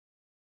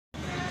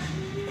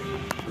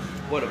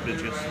What up,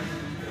 bitches?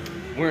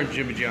 We're in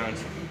Jimmy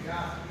John's.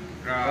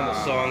 And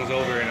the song's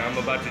over, and I'm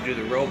about to do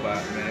the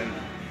robot, man.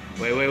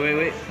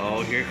 Wait.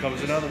 Oh, here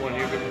comes another one.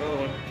 Here comes another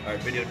one. All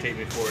right, videotape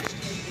me first.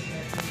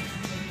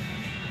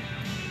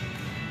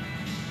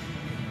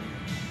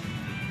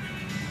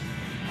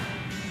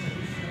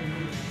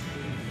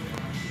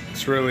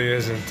 This really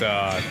isn't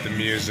the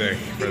music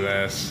for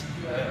this.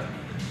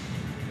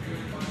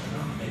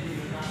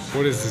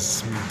 What is this,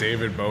 some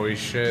David Bowie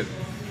shit?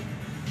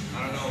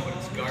 I don't know, but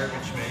it's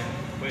garbage, man.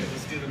 Wait,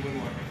 let's do the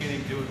moonwalk. I can't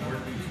even do it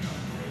working.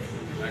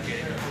 I can't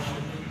even do this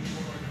shit.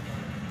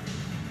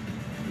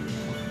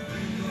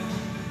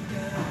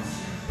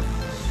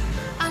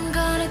 I'm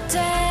gonna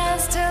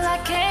dance till I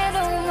can't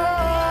no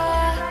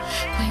more.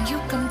 When you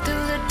come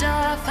through the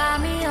door,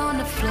 find me on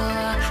the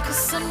floor.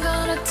 'Cause I'm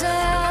gonna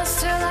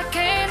dance till I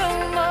can't no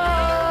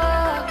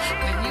more.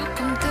 When you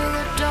come through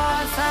the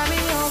door, find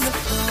me on the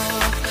floor.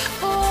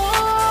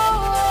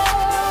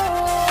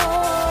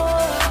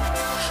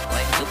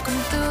 When you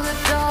come through the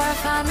door,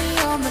 find me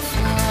on the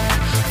floor.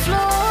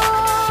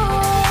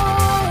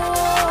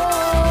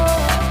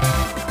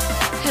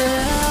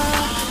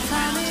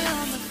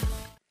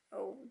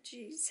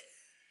 Jeez.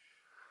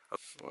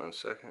 1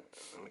 second.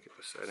 Let me get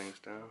the settings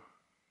down.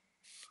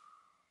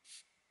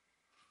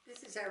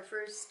 This is our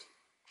first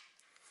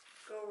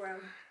go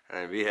around.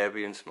 And be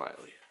happy and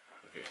smiley.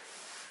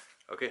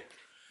 Okay.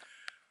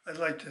 I'd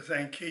like to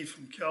thank Keith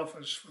from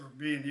Kelfus for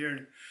being here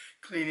and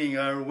cleaning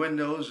our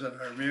windows and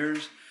our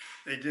mirrors.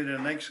 They did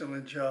an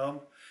excellent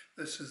job.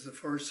 This is the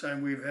first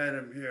time we've had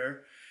him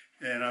here,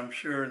 and I'm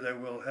sure that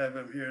we'll have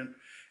him here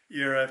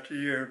year after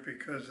year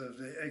because of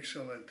the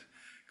excellent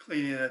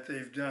cleaning that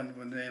they've done.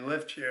 When they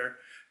left here,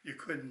 you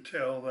couldn't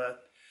tell that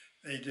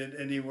they did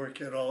any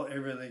work at all.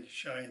 Everything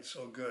shines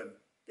so good.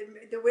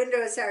 The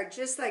windows are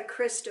just like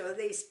crystal.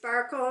 They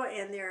sparkle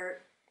and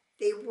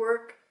they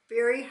work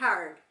very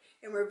hard.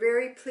 And we're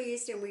very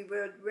pleased, and we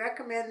would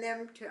recommend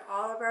them to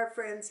all of our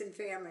friends and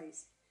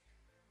families.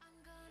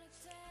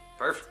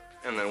 Perfect.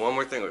 And then one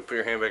more thing. Put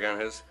your hand back on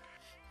his.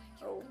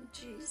 Oh,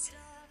 jeez.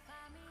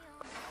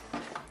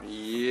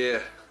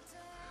 Yeah.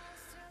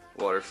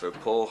 Water-fed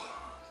pole.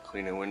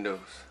 Cleaning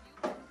windows.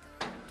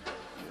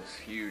 This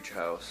huge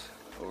house.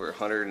 Over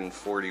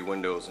 140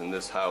 windows in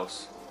this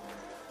house.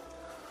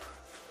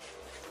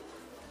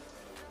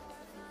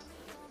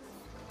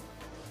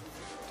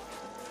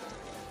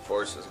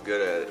 Forrest is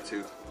good at it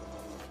too.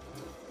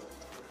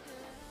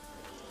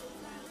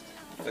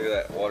 Look at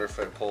that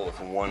water-fed pole with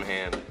one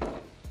hand.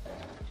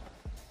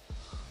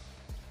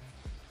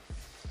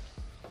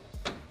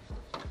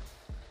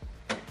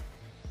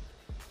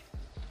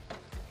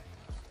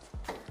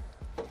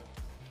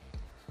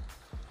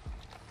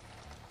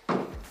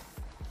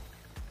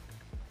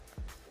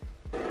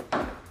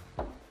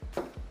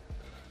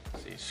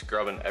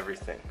 Scrubbing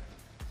everything.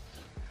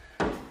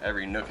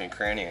 Every nook and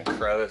cranny and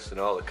crevice and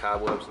all the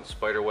cobwebs and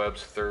spider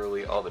webs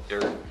thoroughly, all the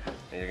dirt. And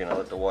you're gonna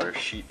let the water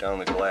sheet down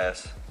the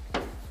glass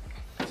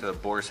to the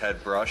boar's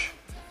head brush.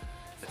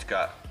 It's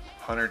got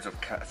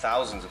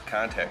thousands of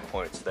contact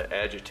points that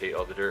agitate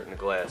all the dirt in the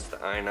glass.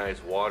 The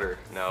ionized water,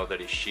 now that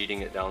he's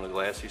sheeting it down the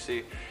glass, you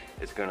see,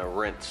 it's gonna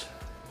rinse.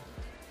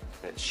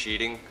 And it's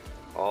sheeting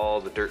all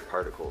the dirt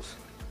particles.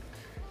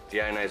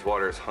 Deionized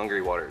water is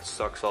hungry water. It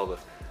sucks all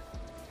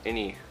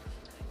any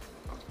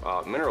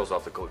minerals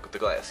off the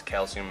glass,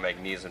 calcium,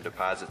 magnesium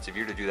deposits. If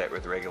you were to do that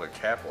with regular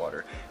tap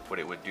water, what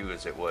it would do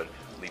is it would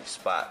leave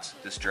spots.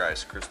 This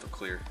dries crystal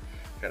clear.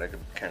 Gotta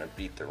kind of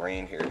beat the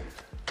rain here.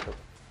 A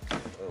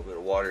little bit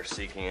of water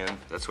seeping in.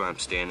 That's why I'm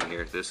standing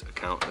here. This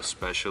account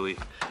especially,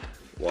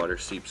 water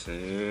seeps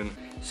in.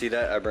 See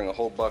that? I bring a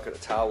whole bucket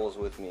of towels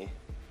with me.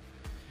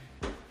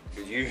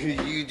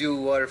 You do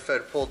a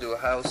water-fed pole to a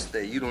house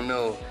that you don't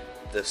know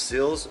the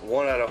sills.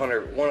 1 out of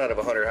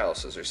 100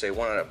 houses, or say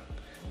 1 out of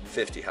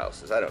 50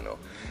 houses, I don't know.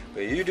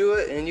 But you do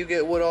it and you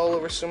get wood all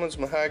over someone's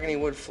mahogany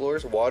wood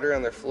floors, water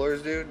on their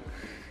floors, dude,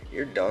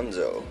 you're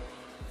donezo.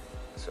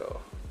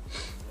 So,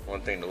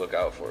 one thing to look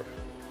out for.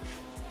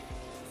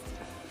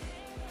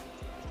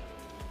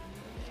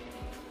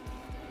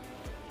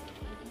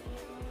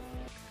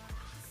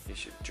 You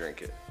should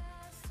drink it.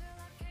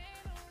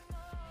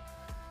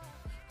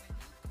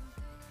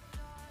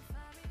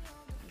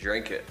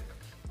 Drink it.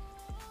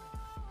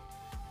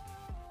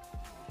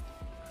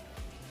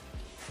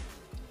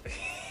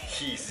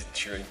 He's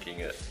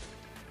drinking it.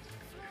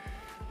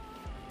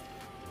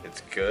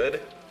 It's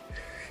good.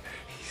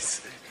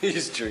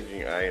 He's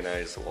drinking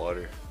ionized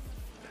water.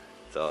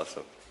 It's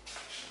awesome.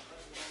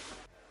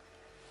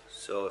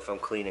 So if I'm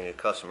cleaning a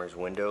customer's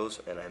windows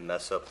and I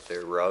mess up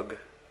their rug,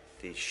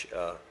 these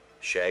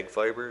shag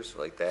fibers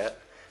like that,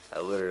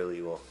 I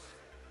literally will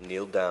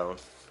kneel down and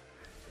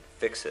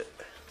fix it.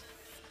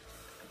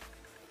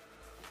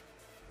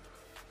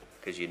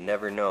 Because you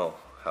never know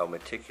how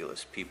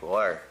meticulous people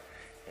are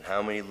and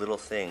how many little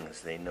things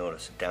they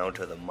notice, down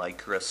to the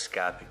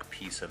microscopic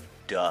piece of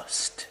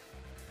dust.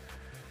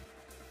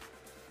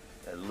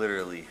 I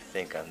literally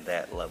think on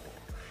that level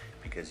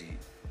because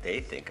they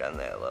think on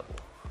that level.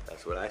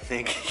 That's what I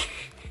think.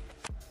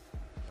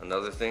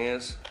 Another thing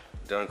is,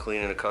 done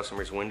cleaning the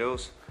customer's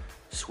windows,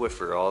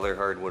 Swiffer all their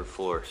hardwood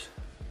floors.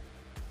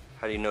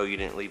 How do you know you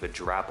didn't leave a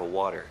drop of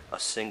water? A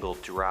single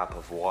drop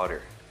of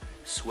water.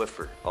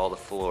 Swiffer all the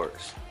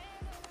floors.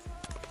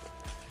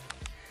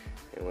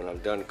 And when I'm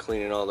done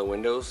cleaning all the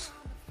windows,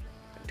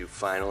 I do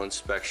final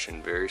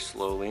inspection very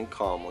slowly and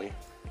calmly.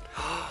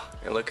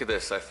 And look at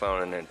this, I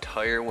found an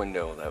entire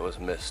window that was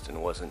missed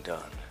and wasn't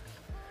done.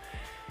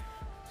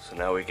 So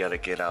now we gotta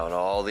get out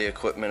all the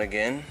equipment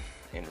again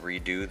and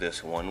redo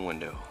this one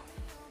window.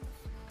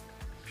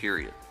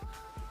 Period.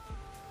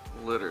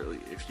 Literally,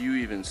 if you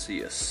even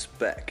see a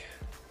speck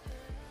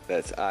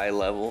that's eye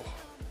level,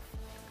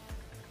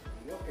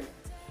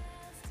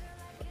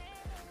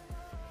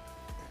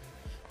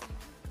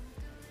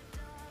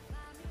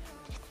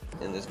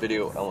 in this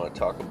video I want to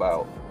talk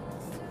about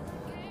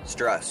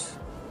stress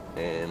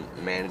and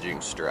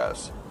managing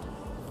stress.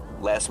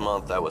 Last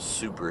month I was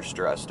super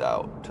stressed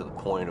out to the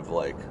point of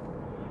like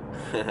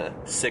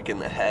sick in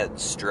the head,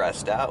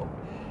 stressed out,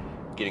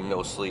 getting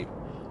no sleep.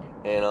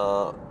 And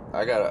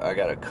I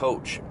got a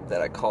coach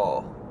that I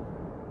call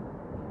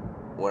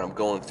when I'm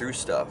going through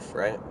stuff,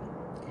 right?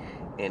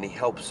 And he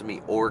helps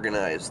me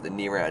organize the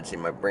neurons in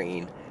my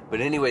brain.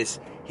 But anyways,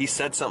 he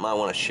said something I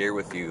want to share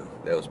with you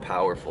that was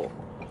powerful.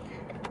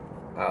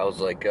 I was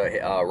like,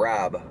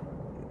 Rob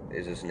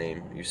is his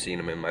name. You've seen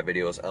him in my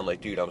videos. I'm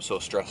like, dude, I'm so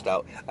stressed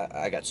out.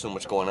 I got so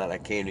much going on. I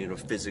can't even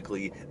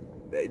physically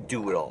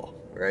do it all,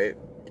 right?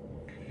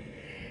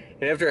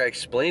 And after I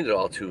explained it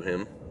all to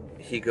him,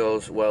 he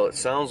goes, well, it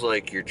sounds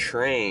like your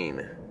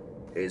train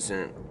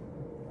isn't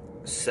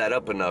set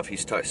up enough.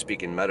 He's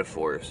speaking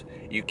metaphors.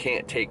 You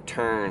can't take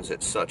turns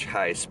at such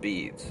high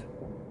speeds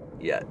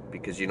yet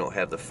because you don't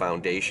have the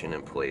foundation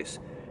in place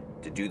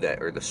to do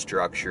that, or the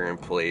structure in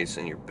place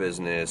in your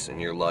business and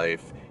your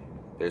life.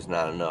 There's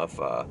not enough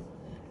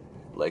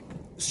like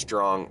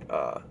strong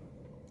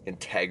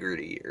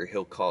integrity, or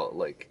he'll call it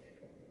like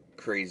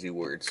crazy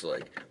words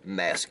like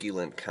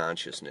masculine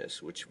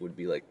consciousness, which would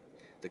be like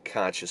the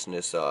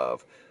consciousness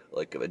of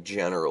like a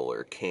general or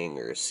a king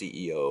or a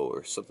CEO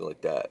or something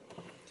like that.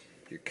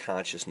 Your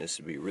consciousness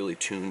to be really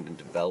tuned and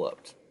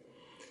developed.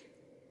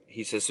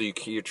 He says, so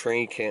your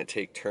train can't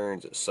take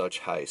turns at such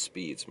high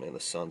speeds. Man, the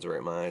sun's right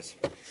in my eyes.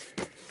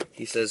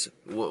 He says,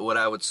 what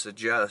I would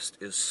suggest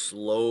is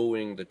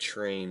slowing the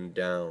train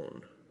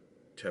down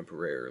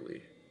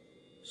temporarily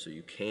so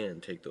you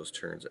can take those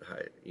turns at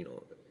high,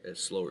 at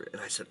slower.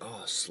 And I said,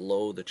 oh,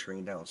 slow the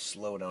train down,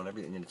 slow down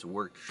everything. And it's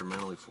worked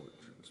tremendously for it.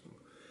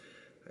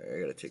 I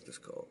gotta take this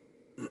call.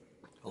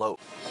 Hello.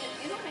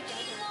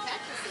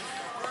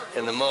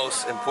 And the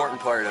most important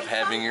part of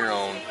having your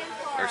own,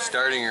 or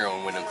starting your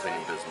own window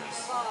cleaning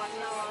business,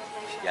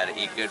 you gotta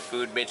eat good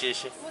food,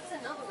 bitches.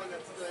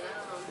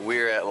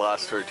 We're at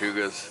Las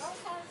Tortugas.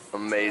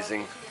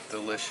 Amazing,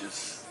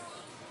 delicious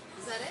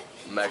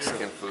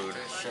Mexican food.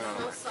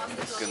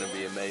 It's gonna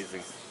be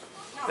amazing.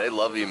 They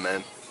love you,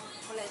 man.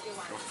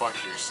 Go fuck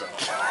yourself.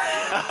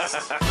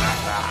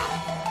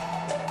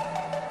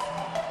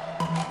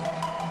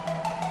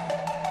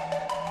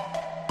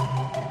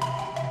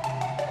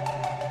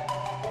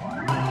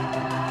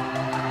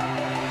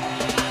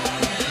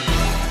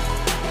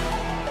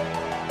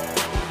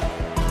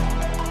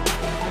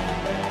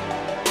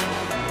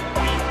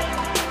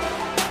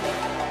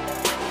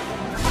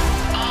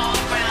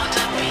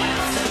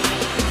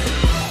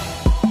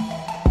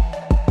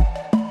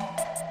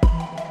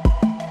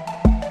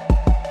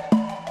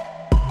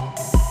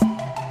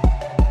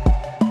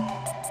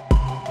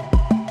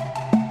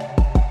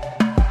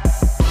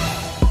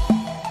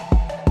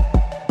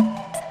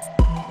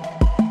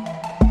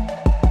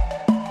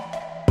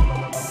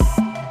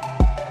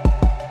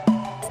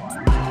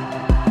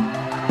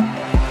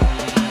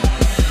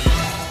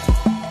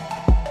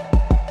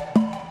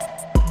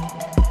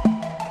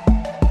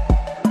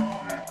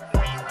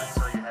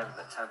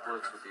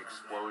 With the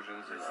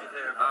explosions and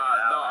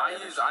no, I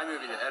use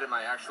iMovie to edit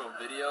my actual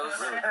videos.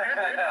 Really? And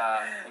then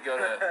you go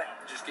to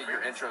just get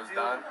your intros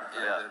done.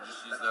 Yeah. And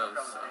just use those.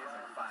 So.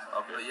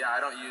 Okay. But yeah, I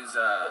don't use.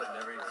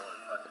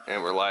 And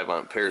we're live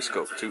on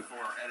Periscope too.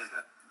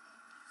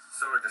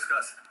 So we're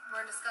discussing.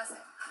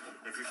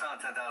 If you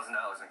found $10,000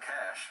 in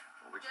cash,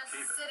 what would you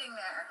keep it? Just sitting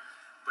there.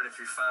 But if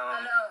you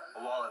found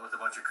a wallet with a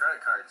bunch of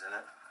credit cards in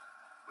it,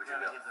 would you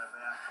know?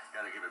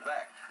 Gotta give it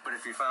back. But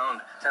if you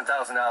found $10,000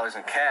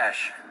 in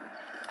cash,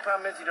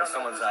 Problem is you don't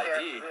someone's know whose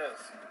ID, cash it is.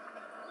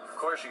 of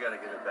course you gotta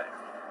give it back,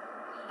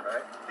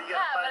 right? But you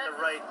gotta find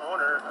the right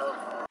owner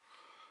of.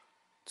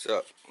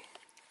 So,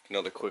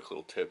 another quick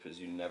little tip is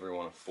you never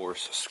want to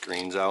force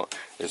screens out.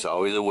 There's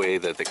always a way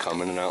that they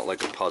come in and out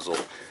like a puzzle.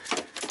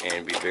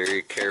 And be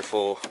very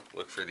careful.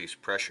 Look for these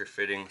pressure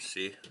fittings,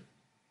 see?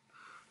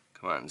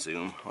 Come on,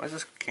 zoom. Why does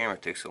this camera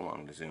take so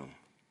long to zoom?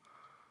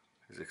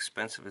 As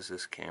expensive as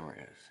this camera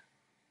is.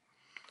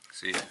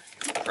 See,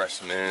 press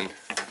them in.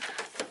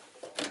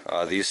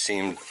 These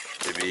seem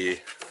to be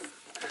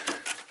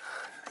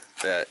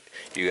that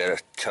you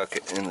gotta tuck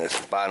it in this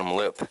bottom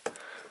lip,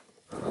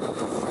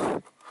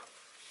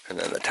 and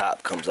then the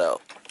top comes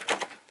out.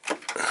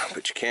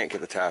 But you can't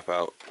get the top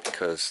out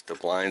because the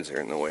blinds are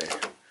in the way.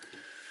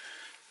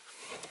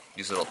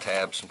 These little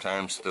tabs,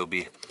 sometimes they'll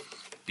be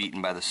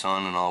beaten by the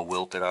sun and all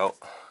wilted out.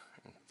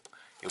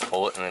 You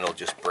pull it and it'll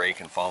just break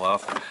and fall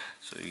off.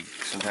 So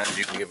sometimes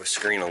you can give a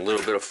screen a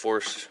little bit of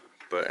force,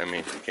 but I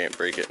mean, you can't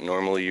break it.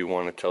 Normally you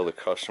want to tell the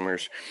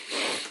customers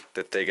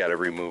that they got to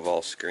remove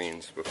all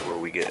screens before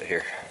we get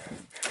here.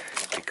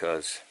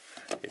 Because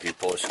if you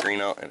pull a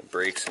screen out and it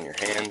breaks in your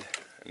hand,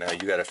 now you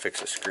got to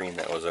fix a screen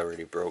that was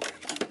already broken.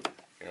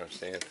 You know what I'm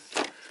saying?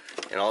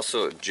 And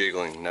also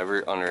jiggling,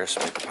 never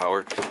underestimate the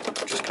power.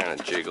 Just kind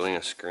of jiggling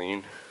a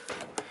screen.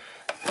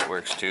 It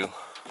works too.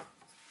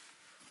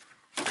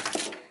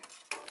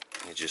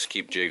 You just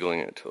keep jiggling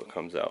it until it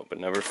comes out, but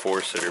never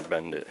force it or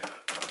bend it.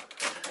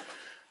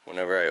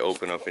 Whenever I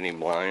open up any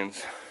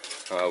blinds,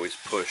 I always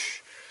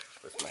push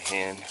with my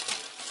hand at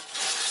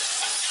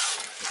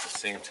the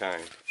same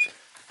time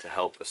to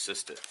help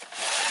assist it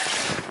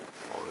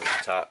over the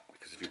top.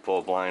 Because if you pull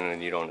a blind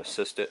and you don't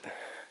assist it,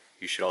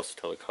 you should also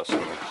tell the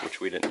customer,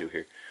 which we didn't do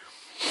here,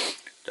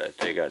 that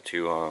they got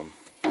to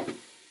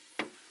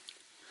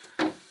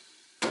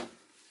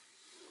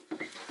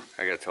I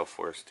gotta tell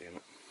Forrest, damn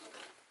it.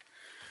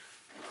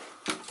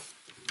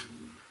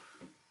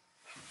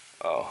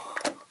 Oh.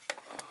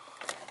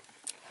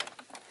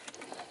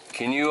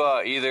 Can you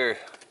either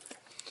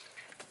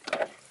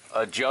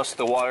adjust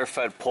the water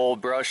fed pole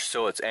brush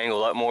so it's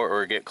angled up more,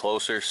 or get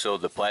closer so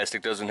the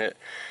plastic doesn't hit?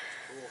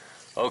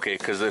 Okay,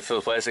 because if the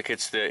plastic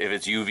hits if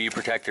it's UV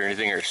protector or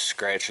anything, or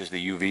scratches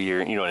the UV,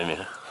 or you know what I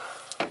mean.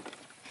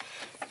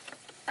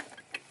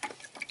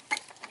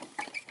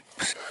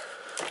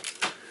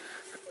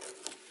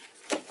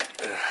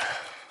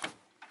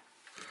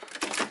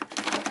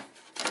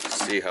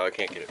 See how I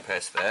can't get it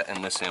past that,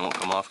 and this end won't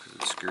come off because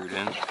it's screwed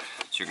in.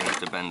 So you're gonna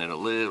have to bend it a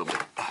little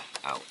bit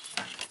out.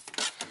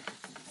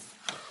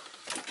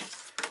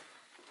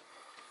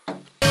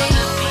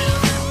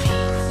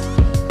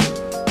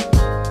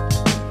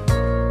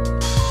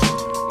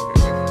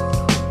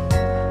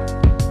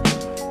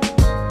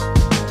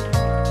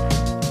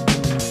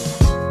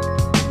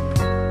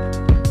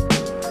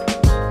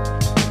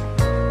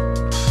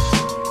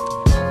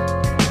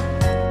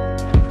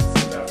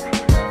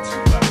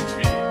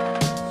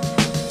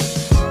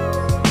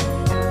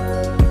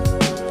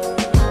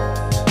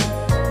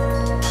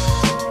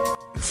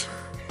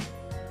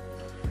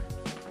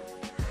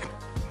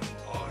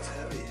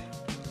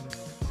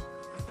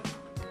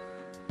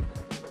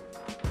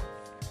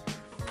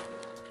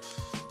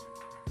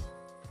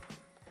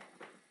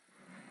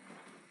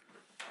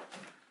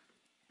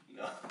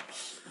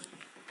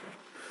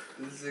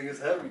 This thing is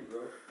heavy,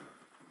 bro.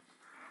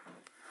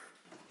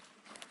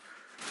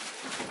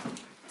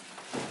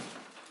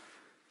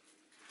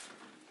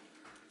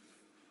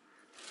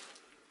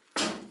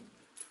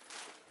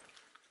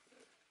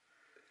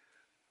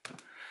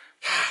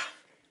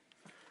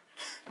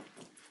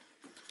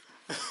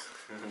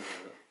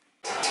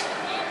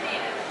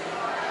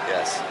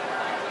 Yes.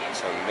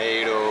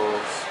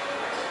 Tomatoes.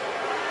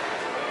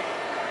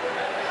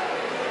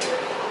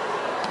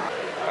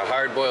 A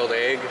hard-boiled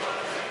egg.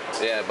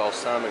 Yeah,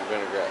 balsamic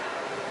vinaigrette.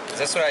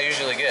 That's what I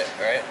usually get,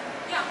 right?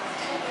 Yeah.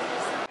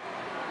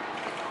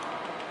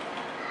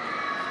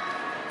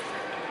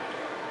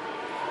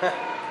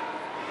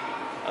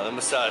 Oh, the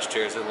massage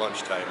chairs at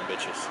lunchtime,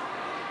 bitches.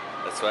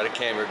 That's why the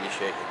camera be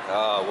shaking.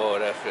 Oh, whoa,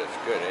 that feels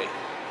good, eh?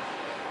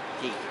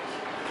 Heat.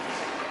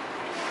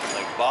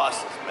 Like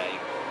bosses, man.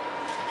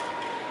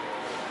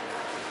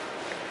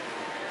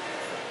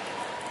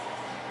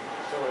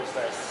 It's always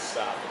nice to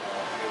stop in the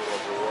middle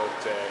of a work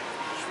day.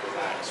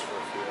 Relax for a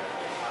few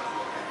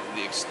hours.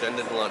 The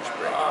extended lunch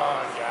break.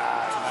 Oh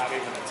God, not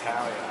even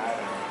Italian.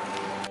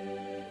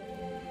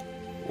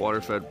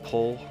 Water-fed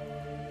pole.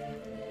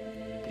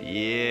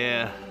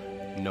 Yeah.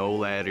 No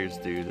ladders,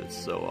 dude. That's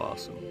so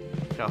awesome.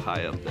 Look how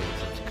high up that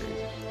is. That's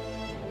crazy.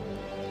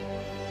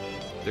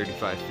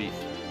 35 feet.